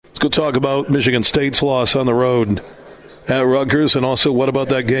Go talk about Michigan State's loss on the road at Rutgers, and also what about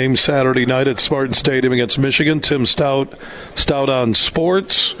that game Saturday night at Spartan Stadium against Michigan? Tim Staudt on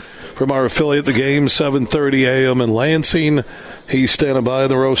sports from our affiliate The Game, 7:30 a.m. in Lansing. He's standing by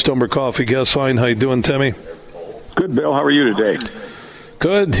the Roast Umber Coffee guest line. How you doing, Timmy? Good, Bill. How are you today?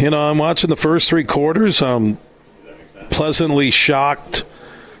 Good. I'm watching the first three quarters. I'm pleasantly shocked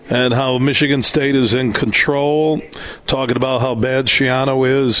at how Michigan State is in control, talking about how bad Shiano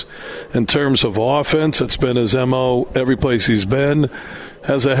is in terms of offense. It's been his MO every place he's been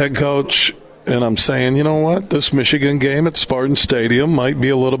as a head coach. And I'm saying, you know what? This Michigan game at Spartan Stadium might be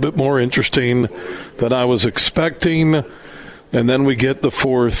a little bit more interesting than I was expecting. And then we get the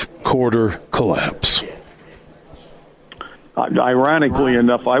fourth quarter collapse. Ironically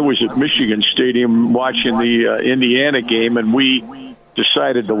enough, I was at Michigan Stadium watching the Indiana game, and we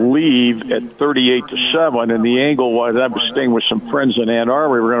decided to leave at 38-7, and the angle was I was staying with some friends in Ann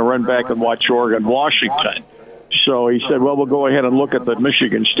Arbor. We were going to run back and watch Oregon-Washington. So he said, well, we'll go ahead and look at the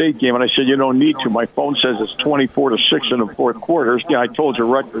Michigan State game. And I said, you don't need to. My phone says it's 24-6 in the fourth quarter. I told you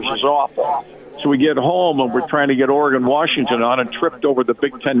Rutgers is awful. So we get home, and we're trying to get Oregon-Washington on, and tripped over the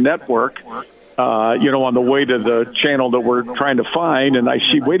Big Ten Network, on the way to the channel that we're trying to find, and I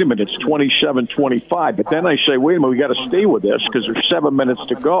see, wait a minute, it's 27-25. But then I say, wait a minute, we got to stay with this because there's 7 minutes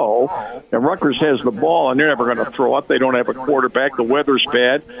to go, and Rutgers has the ball, and they're never going to throw up. They don't have a quarterback. The weather's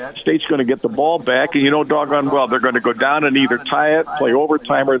bad. State's going to get the ball back, and doggone well, they're going to go down and either tie it, play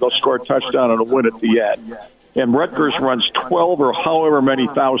overtime, or they'll score a touchdown and a win at the end. And Rutgers runs 12 or however many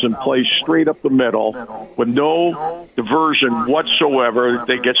thousand plays straight up the middle with no diversion whatsoever.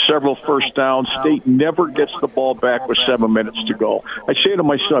 They get several first downs. State never gets the ball back with 7 minutes to go. I say to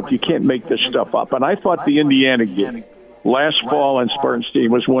myself, you can't make this stuff up. And I thought the Indiana game last fall in Spartan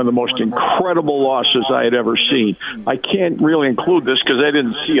Stadium was one of the most incredible losses I had ever seen. I can't really include this because I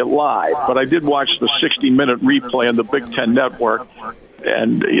didn't see it live, but I did watch the 60-minute replay on the Big Ten Network.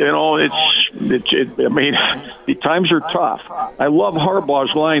 And, the times are tough. I love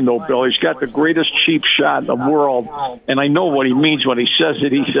Harbaugh's line, though, Bill. He's got the greatest cheap shot in the world. And I know what he means when he says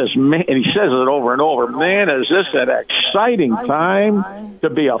it. He says, man, and he says it over and over, man, is this an exciting time to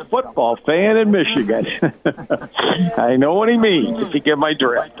be a football fan in Michigan? I know what he means, if you get my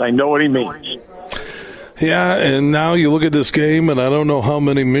drift. I know what he means. Yeah, and now you look at this game, and I don't know how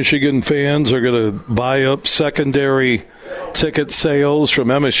many Michigan fans are going to buy up secondary ticket sales from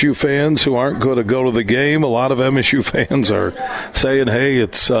MSU fans who aren't going to go to the game. A lot of MSU fans are saying, hey,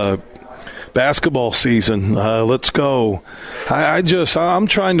 it's basketball season. Let's go. I'm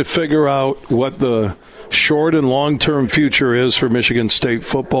trying to figure out what the short and long-term future is for Michigan State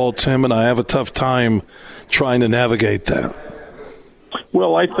football, Tim, and I have a tough time trying to navigate that.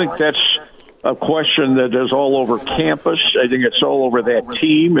 Well, I think that's a question that is all over campus. I think it's all over that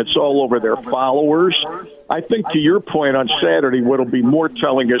team. It's all over their followers. I think to your point on Saturday, what will be more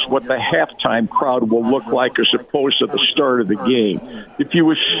telling is what the halftime crowd will look like as opposed to the start of the game. If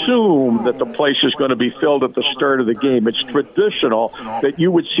you assume that the place is going to be filled at the start of the game, it's traditional that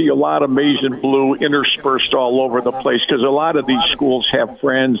you would see a lot of maize and blue interspersed all over the place because a lot of these schools have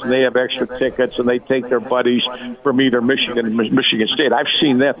friends and they have extra tickets and they take their buddies from either Michigan or Michigan State. I've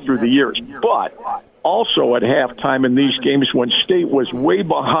seen that through the years. But also at halftime in these games when State was way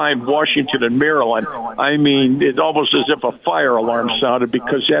behind Washington and Maryland, it's almost as if a fire alarm sounded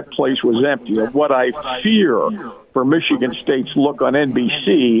because that place was empty. And what I fear for Michigan State's look on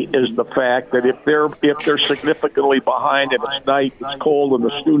NBC is the fact that if they're significantly behind and it's night, it's cold, and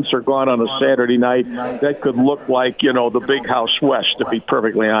the students are gone on a Saturday night, that could look like, the Big House West, to be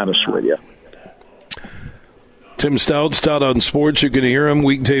perfectly honest with you. Tim Staudt on sports. You can hear him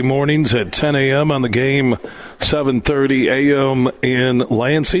weekday mornings at 10 a.m. on The Game, 7:30 a.m. in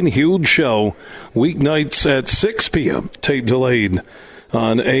Lansing. Huge show. Weeknights at 6 p.m. Tape delayed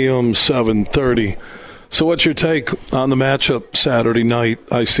on AM 730. So what's your take on the matchup Saturday night?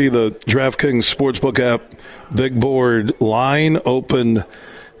 I see the DraftKings Sportsbook app big board line open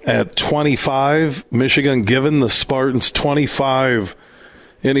at 25. Michigan giving the Spartans 25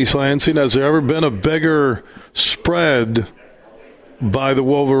 in East Lansing. Has there ever been a bigger spread by the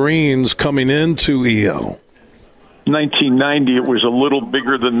Wolverines coming into EL? 1990, it was a little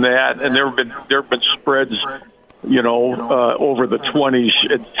bigger than that, and there have been spreads, over the 20s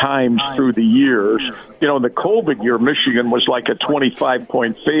at times through the years. In the COVID year, Michigan was like a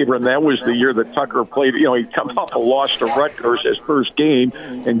 25-point favorite, and that was the year that Tucker played. He comes off a loss to Rutgers his first game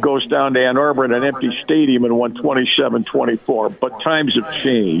and goes down to Ann Arbor in an empty stadium and won 27-24. But times have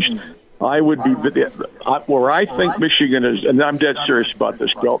changed. I would be where I think Michigan is, and I'm dead serious about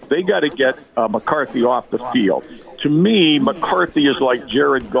this, Bill. They got to get McCarthy off the field. To me, McCarthy is like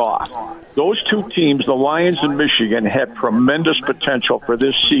Jared Goff. Those two teams, the Lions and Michigan, have tremendous potential for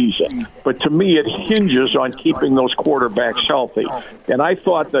this season. But to me, it hinges on keeping those quarterbacks healthy. And I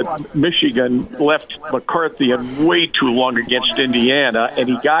thought that Michigan left McCarthy in way too long against Indiana, and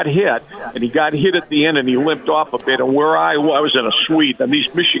he got hit. And he got hit at the end, and he limped off a bit. And where I was in a suite, and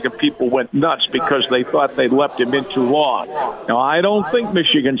these Michigan people went nuts because they thought they left him in too long. Now, I don't think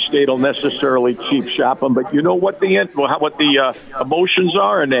Michigan State will necessarily cheap shop him, but you know what the emotions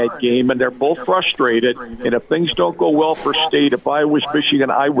are in that game, and they're both frustrated. And if things don't go well for State, if I was Michigan,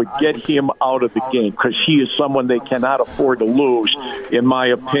 I would get him out of the game because he is someone they cannot afford to lose, in my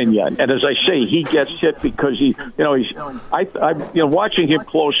opinion. And as I say, he gets hit because he's watching him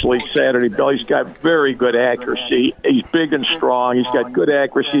closely Saturday, Bill. He's got very good accuracy. He's big and strong. He's got good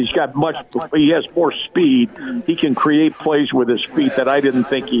accuracy. He has more speed. He can create plays with his feet that I didn't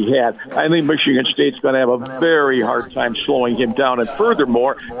think he had. I think Michigan State's going to have a very hard time slowing him down. And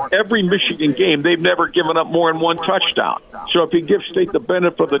furthermore, every Michigan game, they've never given up more than one touchdown. So if he gives State the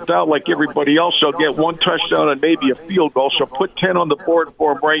benefit of the doubt like everybody else, they'll get one touchdown and maybe a field goal. So put 10 on the board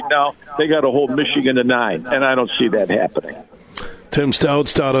for them right now. They got to hold Michigan to 9, and I don't see that happening. Tim Staudt,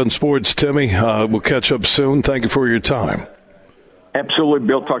 Staudt on Sports. Timmy, we'll catch up soon. Thank you for your time. Absolutely,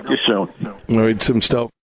 Bill. Talk to you soon. All right, Tim Staudt.